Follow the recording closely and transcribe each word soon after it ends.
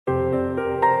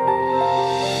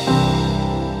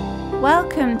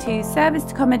Welcome to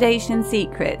Serviced Accommodation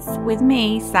Secrets with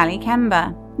me, Sally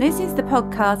Kember. This is the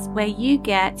podcast where you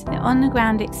get the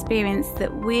on-the-ground experience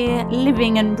that we're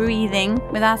living and breathing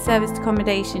with our serviced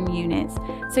accommodation units.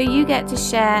 So you get to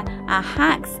share our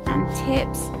hacks and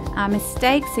tips, our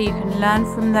mistakes, so you can learn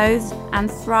from those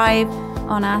and thrive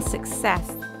on our success.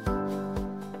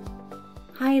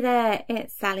 Hi there,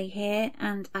 it's Sally here,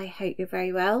 and I hope you're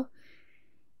very well.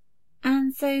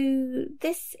 And so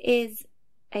this is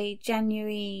a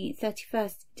January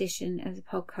 31st edition of the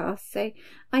podcast, so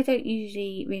I don't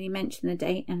usually really mention the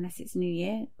date unless it's New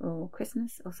Year or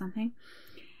Christmas or something,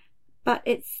 but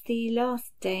it's the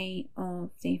last day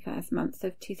of the first month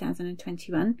of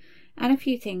 2021, and a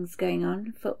few things going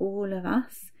on for all of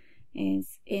us.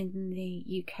 Is in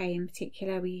the UK in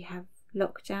particular, we have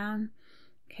lockdown,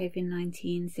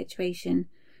 COVID-19 situation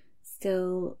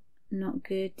still not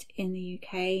good in the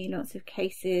UK, lots of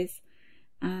cases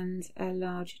and a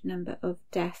large number of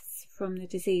deaths from the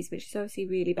disease, which is obviously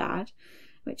really bad,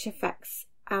 which affects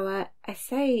our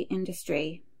SA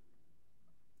industry.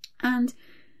 And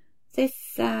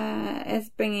this is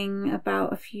bringing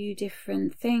about a few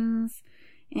different things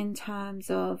in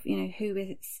terms of, who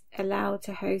is allowed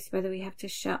to host, whether we have to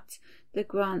shut the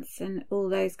grants and all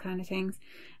those kind of things.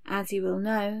 As you will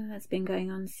know, has been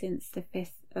going on since the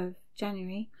 5th of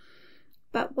January.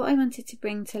 But what I wanted to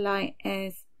bring to light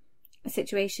is a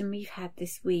situation we've had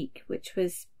this week, which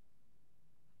was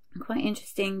quite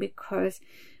interesting because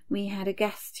we had a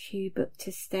guest who booked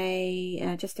to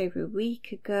stay just over a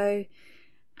week ago,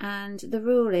 and the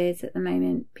rule is at the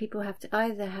moment people have to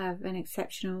either have an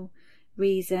exceptional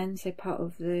reason, so part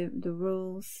of the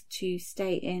rules to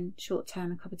stay in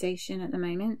short-term accommodation at the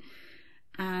moment,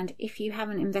 and if you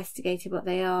haven't investigated what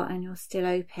they are and you're still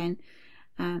open,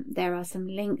 there are some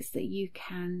links that you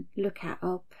can look at.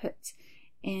 I'll put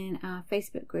in our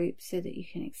Facebook group so that you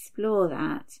can explore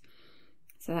that.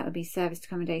 So that would be Serviced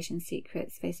Accommodation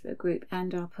Secrets Facebook group,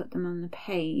 and I'll put them on the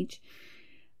page,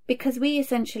 because we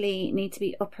essentially need to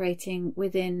be operating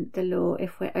within the law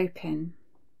if we're open.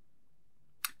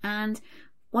 And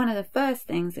one of the first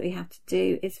things that we have to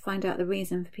do is find out the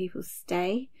reason for people's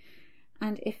stay,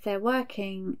 and if they're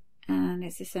working and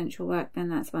it's essential work, then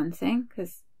that's one thing,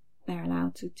 because they're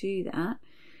allowed to do that.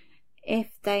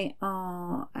 If they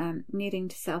are needing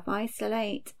to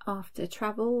self-isolate after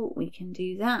travel, we can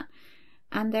do that.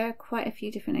 And there are quite a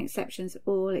few different exceptions,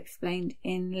 all explained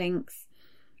in links.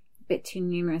 A bit too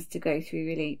numerous to go through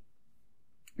really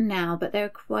now, but there are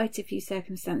quite a few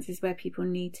circumstances where people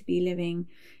need to be living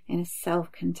in a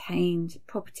self-contained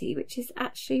property, which is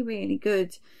actually really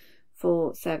good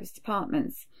for serviced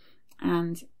apartments.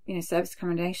 And, serviced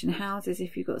accommodation houses,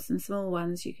 if you've got some small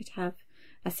ones, you could have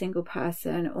a single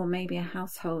person or maybe a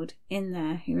household in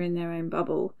there who are in their own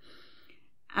bubble.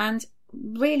 And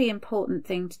really important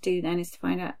thing to do then is to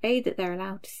find out A, that they're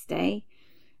allowed to stay,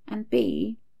 and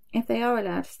B, if they are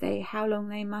allowed to stay, how long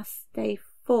they must stay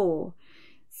for.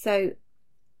 So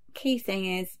key thing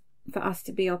is for us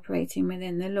to be operating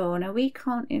within the law. Now, we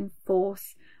can't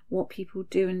enforce what people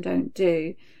do and don't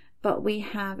do, but we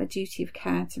have a duty of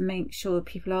care to make sure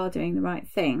people are doing the right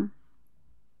thing,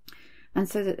 and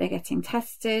so that they're getting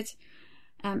tested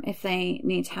if they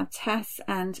need to have tests,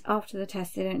 and after the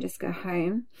test they don't just go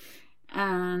home,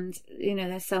 and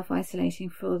they're self-isolating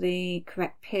for the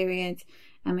correct period,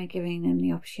 and we're giving them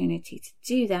the opportunity to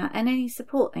do that, and any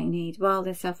support they need while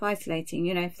they're self-isolating.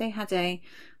 If they had a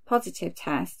positive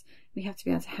test, we have to be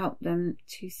able to help them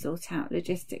to sort out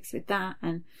logistics with that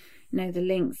and know the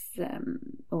links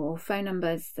or phone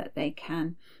numbers that they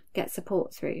can get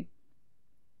support through.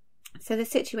 So the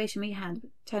situation we had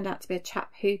turned out to be a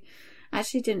chap who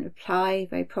actually didn't reply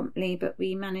very promptly, but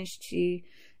we managed to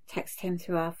text him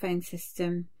through our phone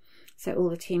system so all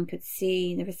the team could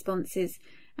see the responses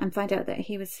and find out that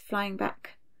he was flying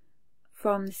back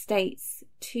from the States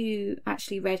to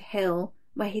actually Red Hill,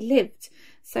 where he lived.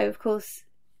 So of course,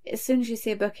 as soon as you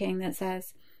see a booking that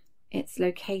says it's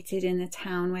located in the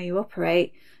town where you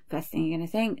operate, first thing you're going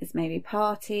to think is maybe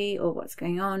party or what's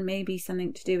going on, maybe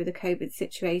something to do with the COVID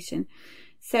situation.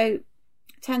 So it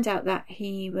turned out that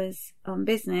he was on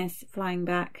business flying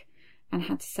back and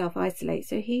had to self-isolate.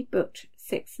 So he booked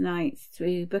 6 nights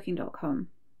through booking.com.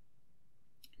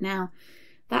 Now,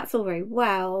 that's all very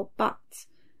well, but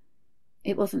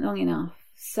it wasn't long enough.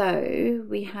 So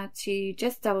we had to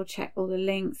just double check all the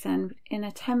links, and in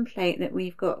a template that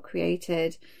we've got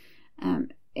created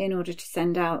in order to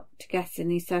send out to guests in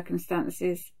these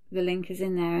circumstances, the link is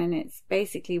in there, and it's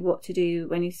basically what to do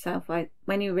when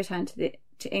you return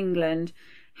to England.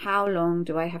 How long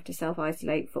do I have to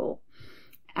self-isolate for?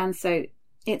 And so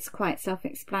it's quite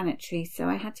self-explanatory. So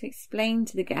I had to explain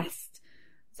to the guest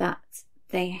that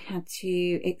they had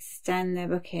to extend their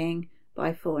booking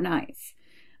by 4 nights,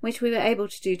 which we were able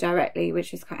to do directly,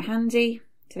 which was quite handy.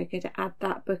 So we could add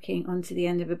that booking onto the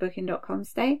end of a booking.com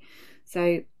stay. So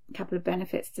a couple of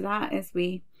benefits to that is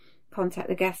we contact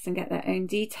the guests and get their own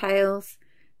details,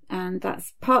 and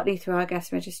that's partly through our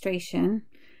guest registration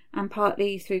and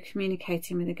partly through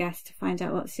communicating with the guest to find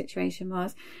out what the situation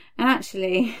was. And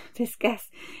actually, this guest,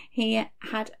 he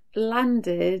had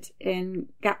landed in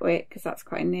Gatwick, because that's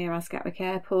quite near us, Gatwick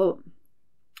Airport,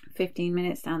 15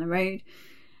 minutes down the road,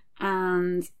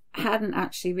 and hadn't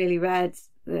actually really read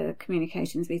the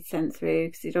communications we'd sent through,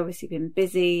 because he'd obviously been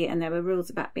busy and there were rules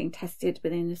about being tested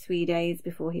within the 3 days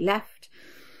before he left.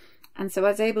 And so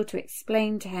I was able to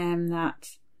explain to him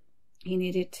that he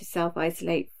needed to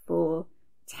self-isolate for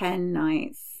 10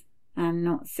 nights and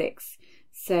not 6.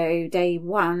 So day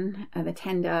 1 of a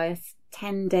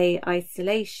 10-day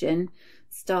isolation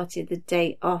started the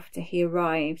day after he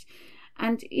arrived.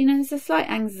 And, you know, there's a slight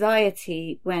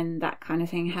anxiety when that kind of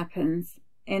thing happens,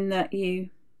 in that you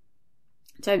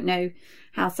don't know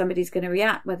how somebody's going to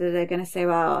react, whether they're going to say,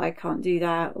 well, I can't do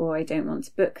that, or I don't want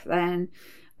to book then.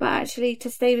 But actually, to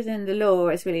stay within the law,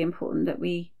 it's really important that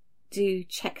we do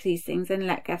check these things and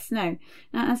let guests know.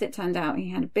 Now, as it turned out, he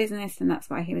had a business, and that's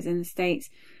why he was in the States,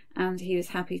 and he was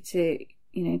happy to,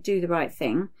 you know, do the right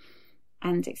thing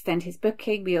and extend his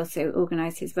booking. We also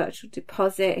organised his virtual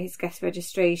deposit, his guest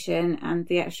registration, and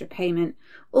the extra payment,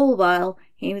 all while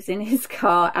he was in his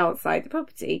car outside the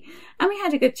property. And we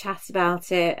had a good chat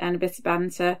about it and a bit of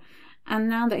banter. And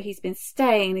now that he's been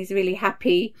staying, he's really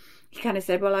happy. He kind of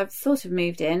said, well, I've sort of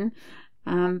moved in,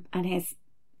 and his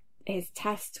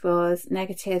test was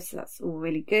negative, so that's all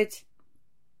really good.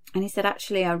 And he said,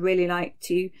 actually, I really like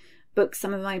to book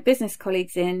some of my business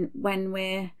colleagues in when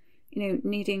we're, you know,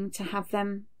 needing to have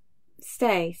them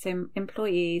stay. So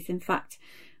employees, in fact,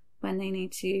 when they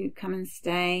need to come and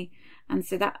stay. And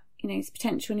so that, you know, is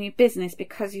potential new business,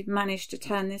 because you've managed to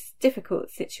turn this difficult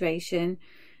situation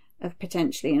of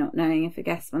potentially not knowing if a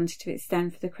guest wanted to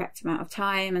extend for the correct amount of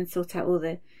time and sort out all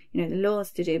the, you know, the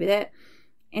laws to do with it,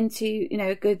 into, you know,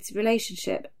 a good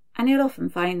relationship. And you'll often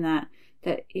find that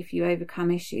if you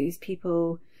overcome issues,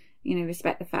 people, you know,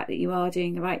 respect the fact that you are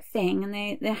doing the right thing,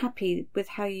 and they're happy with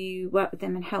how you work with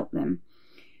them and help them.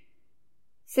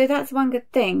 So that's one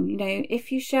good thing. You know,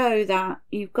 if you show that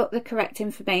you've got the correct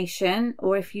information,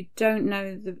 or if you don't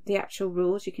know the actual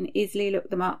rules, you can easily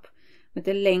look them up with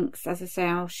the links. As I say,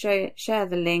 I'll share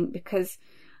the link, because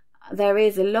there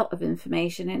is a lot of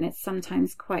information and it's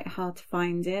sometimes quite hard to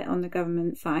find it on the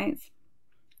government sites.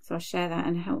 So I'll share that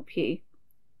and help you.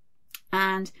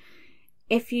 And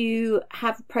if you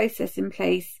have a process in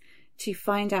place to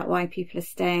find out why people are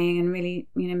staying and really,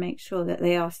 you know, make sure that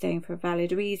they are staying for a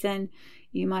valid reason,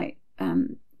 you might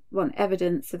want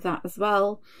evidence of that as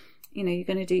well. You know, you're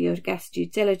going to do your guest due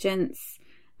diligence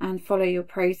and follow your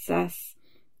process,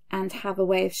 and have a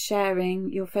way of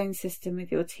sharing your phone system with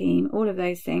your team, all of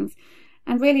those things.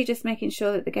 And really just making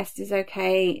sure that the guest is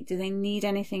okay. Do they need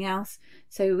anything else?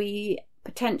 So we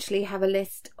potentially have a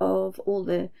list of all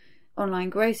the online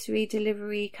grocery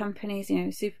delivery companies, you know,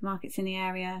 supermarkets in the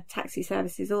area, taxi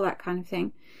services, all that kind of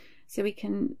thing. So we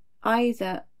can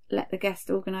either let the guest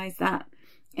organise that.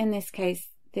 In this case,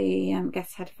 the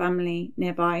guests had family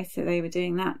nearby, so they were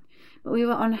doing that. But we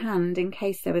were on hand in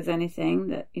case there was anything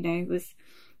that, you know, was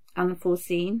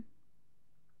unforeseen.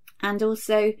 And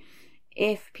also,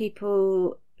 if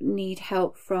people need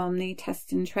help from the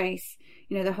test and trace,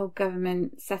 you know, the whole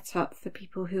government set up for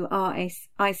people who are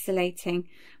isolating,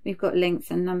 we've got links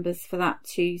and numbers for that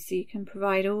too, so you can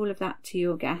provide all of that to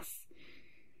your guests.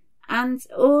 And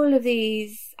all of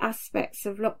these aspects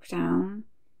of lockdown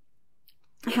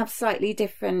have slightly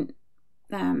different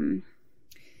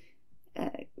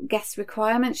guest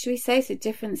requirements, should we say. So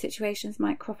different situations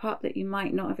might crop up that you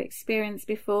might not have experienced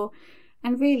before,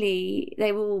 and really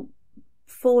they will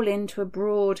fall into a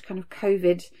broad kind of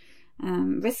COVID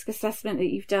risk assessment that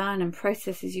you've done and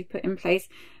processes you've put in place,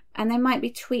 and there might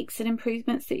be tweaks and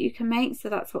improvements that you can make. So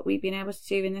that's what we've been able to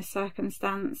do in this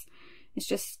circumstance. It's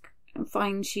just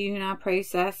fine tune our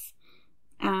process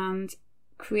and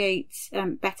create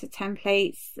better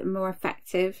templates, more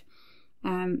effective.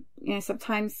 You know,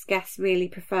 sometimes guests really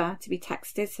prefer to be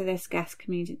texted, so this guest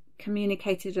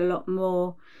communicated a lot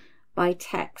more by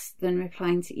text than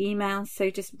replying to emails. So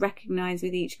just recognise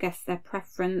with each guest their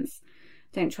preference.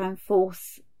 Don't try and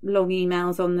force long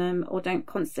emails on them, or don't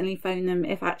constantly phone them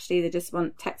if actually they just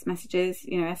want text messages.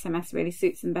 You know, SMS really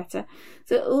suits them better.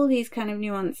 So all these kind of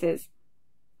nuances.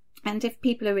 And if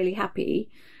people are really happy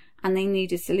and they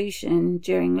need a solution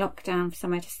during lockdown for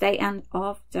somewhere to stay and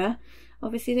after,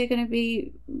 obviously they're going to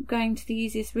be going to the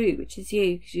easiest route, which is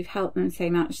you, because you've helped them so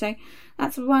much. So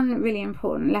that's one really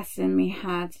important lesson we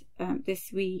had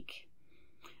this week.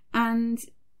 And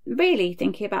really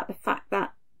thinking about the fact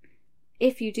that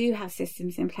if you do have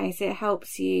systems in place, it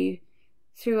helps you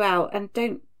throughout, and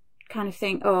don't kind of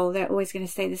think, oh, they're always going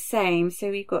to stay the same. So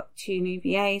we've got 2 new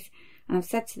VAs, and I've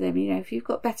said to them, if you've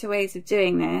got better ways of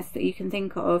doing this that you can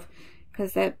think of,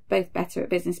 because they're both better at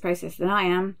business process than I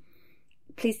am,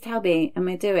 please tell me and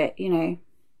we'll do it,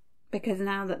 because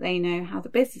now that they know how the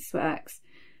business works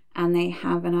and they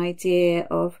have an idea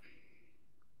of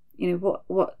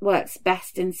what works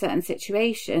best in certain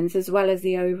situations, as well as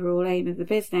the overall aim of the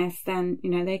business, then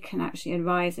they can actually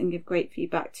advise and give great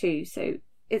feedback too. So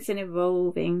it's an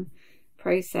evolving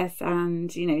process, and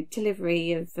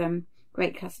delivery of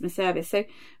great customer service. So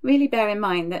really bear in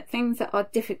mind that things that are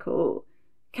difficult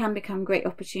can become great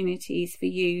opportunities for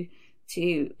you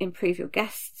to improve your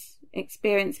guests'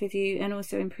 experience with you, and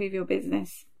also improve your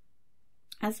business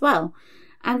as well,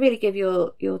 and really give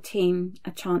your team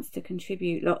a chance to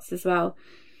contribute lots as well.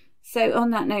 So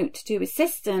on that note, to do with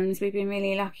systems, we've been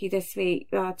really lucky this week.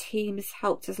 Our teams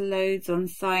helped us loads on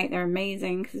site. They're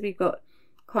amazing, because we've got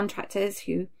contractors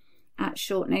who at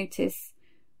short notice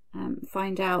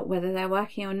find out whether they're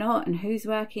working or not, and who's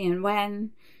working and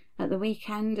when, at the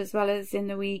weekend as well as in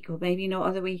the week, or maybe not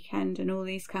at the weekend, and all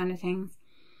these kind of things.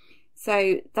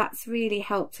 So that's really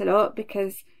helped a lot,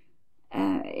 because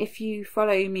if you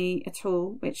follow me at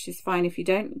all, which is fine if you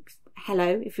don't,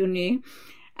 hello if you're new,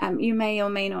 you may or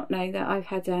may not know that I've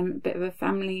had a bit of a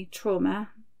family trauma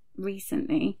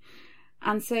recently.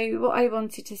 And so what I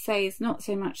wanted to say is not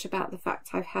so much about the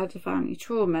fact I've had a family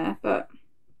trauma, but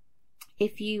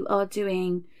if you are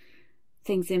doing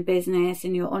things in business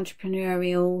and you're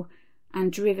entrepreneurial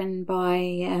and driven by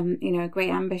a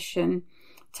great ambition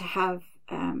to have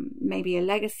maybe a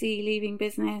legacy leaving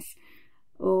business,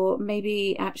 or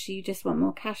maybe actually you just want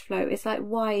more cash flow, it's like,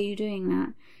 why are you doing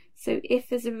that? So if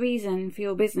there's a reason for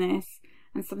your business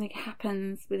and something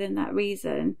happens within that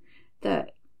reason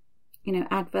that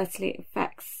adversely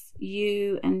affects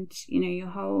you and your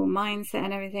whole mindset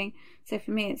and everything. So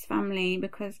for me it's family,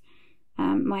 because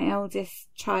my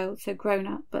eldest child, so grown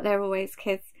up but they're always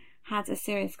kids, had a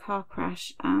serious car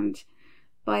crash, and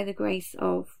by the grace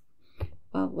of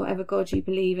whatever God you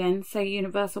believe in, so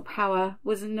universal power,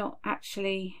 was not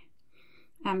actually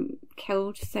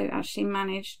killed, so actually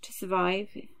managed to survive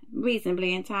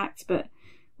reasonably intact, but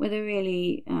with a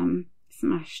really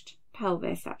smashed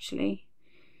pelvis actually.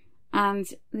 And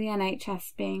the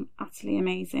NHS, being utterly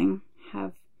amazing,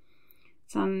 have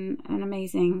done an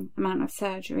amazing amount of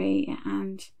surgery,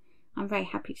 and I'm very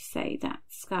happy to say that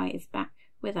Sky is back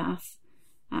with us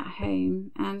at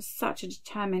home, and such a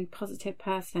determined, positive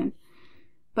person.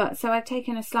 But so I've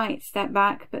taken a slight step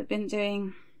back, but been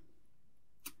doing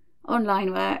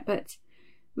online work, but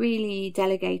really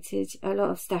delegated a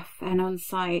lot of stuff, and on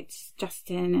site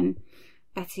Justin and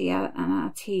Betty and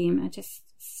our team are just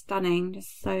stunning,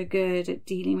 just so good at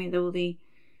dealing with all the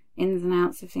ins and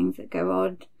outs of things that go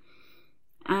on.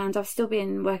 And I've still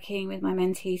been working with my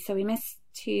mentees, so we missed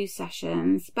 2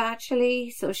 sessions, but actually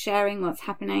sort of sharing what's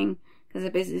happening, because the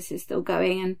business is still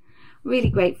going, and really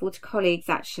grateful to colleagues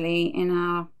actually in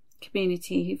our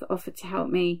community who've offered to help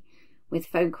me with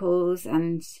phone calls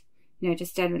and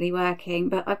just generally working.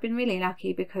 But I've been really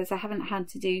lucky, because I haven't had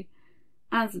to do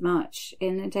as much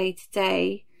in the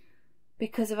day-to-day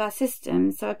because of our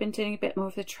systems. So I've been doing a bit more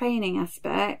of the training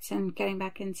aspect and getting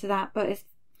back into that, but it's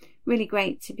really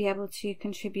great to be able to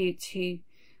contribute to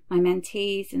my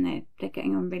mentees, and they're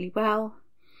getting on really well.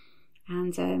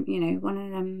 And one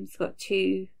of them's got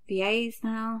 2 VAs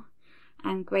now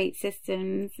and great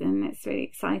systems, and it's really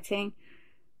exciting.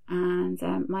 And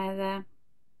my other,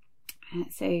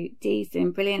 so Dee's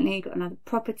doing brilliantly, got another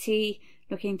property,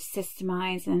 looking to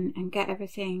systemize and get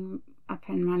everything up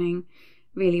and running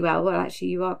really well. Well, actually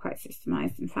you are quite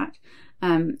systemized, in fact,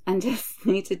 and just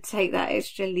need to take that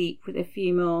extra leap with a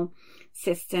few more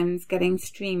systems getting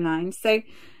streamlined. So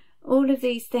all of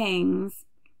these things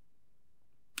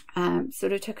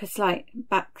sort of took a slight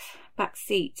back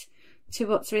seat to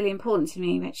what's really important to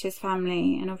me, which is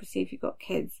family. And obviously if you've got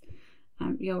kids,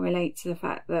 you'll relate to the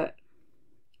fact that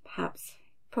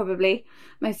probably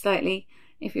most likely,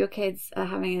 if your kids are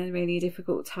having a really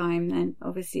difficult time, then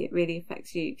obviously it really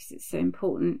affects you, because it's so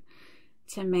important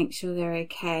to make sure they're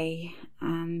okay.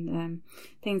 And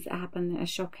things that happen that are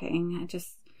shocking are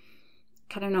just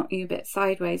kind of knock you a bit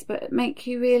sideways, but make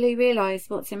you really realise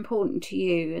what's important to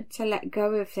you, to let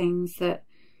go of things that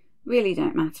really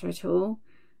don't matter at all,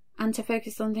 and to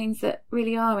focus on things that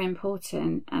really are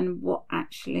important, and what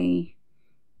actually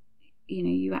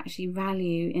you you actually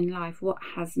value in life, what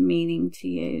has meaning to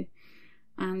you,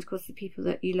 and of course the people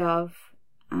that you love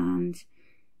and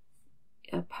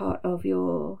are part of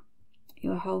your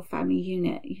whole family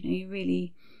unit. You're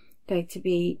really going to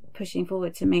be pushing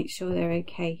forward to make sure they're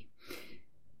okay.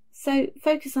 So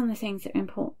focus on the things that are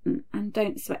important and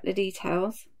don't sweat the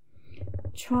details.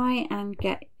 Try and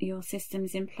get your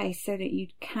systems in place so that you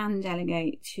can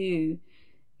delegate to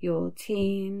your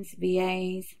teams,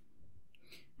 VAs,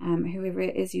 whoever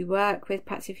it is you work with.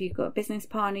 Perhaps if you've got a business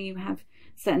partner, you have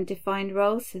certain defined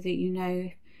roles so that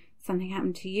if something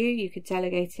happened to you, you could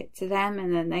delegate it to them,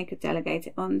 and then they could delegate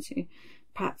it on to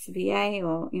perhaps a VA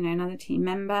or another team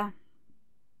member.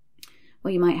 Or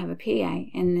you might have a PA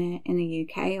in the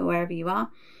UK or wherever you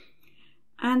are.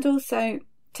 And also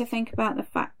to think about the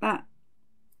fact that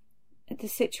the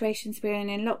situations we're in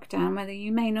lockdown, whether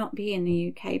you may not be in the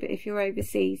UK, but if you're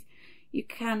overseas, you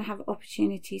can have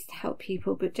opportunities to help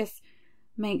people, but just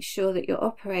make sure that you're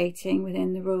operating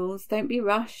within the rules. Don't be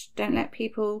rushed. Don't let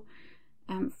people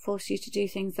force you to do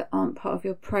things that aren't part of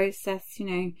your process,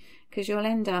 because you'll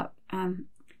end up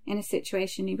in a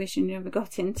situation you wish you never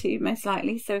got into, most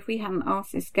likely. So if we hadn't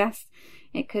asked this guest,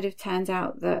 it could have turned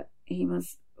out that he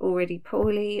was already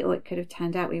poorly, or it could have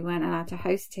turned out we weren't allowed to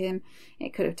host him.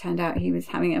 It could have turned out he was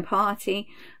having a party.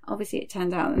 Obviously it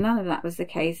turned out that none of that was the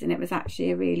case, and it was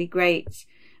actually a really great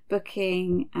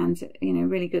booking and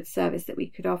really good service that we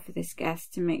could offer this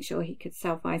guest to make sure he could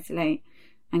self-isolate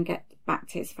and get back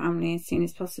to his family as soon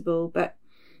as possible. But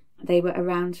they were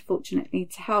around, fortunately,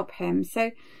 to help him.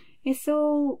 So it's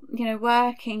all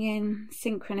working in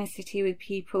synchronicity with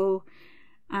people,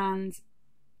 and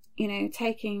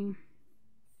taking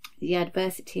the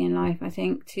adversity in life, I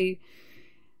think, to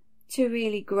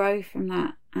really grow from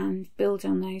that and build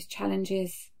on those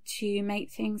challenges to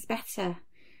make things better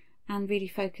and really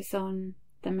focus on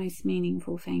the most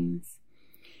meaningful things.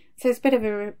 So it's a bit of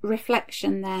a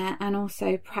reflection there, and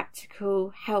also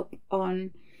practical help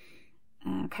on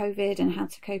COVID and how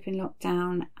to cope in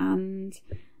lockdown, and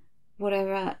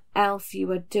whatever else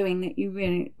you are doing that you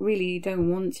really don't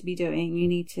want to be doing, you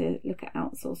need to look at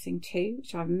outsourcing too,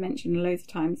 which I've mentioned loads of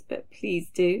times, but please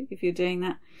do if you're doing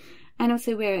that. And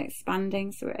also we're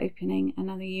expanding, so we're opening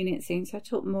another unit soon, so I'll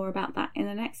talk more about that in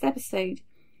the next episode.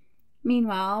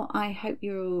 Meanwhile, I hope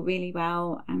you're all really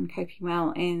well and coping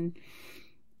well in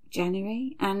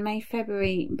January, and may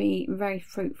February be very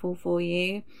fruitful for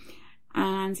you.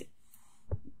 And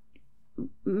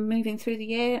moving through the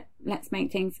year, let's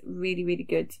make things really, really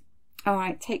good. All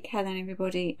right, take care then,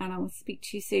 everybody, and I will speak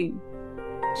to you soon.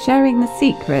 Sharing the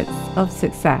secrets of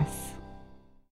success.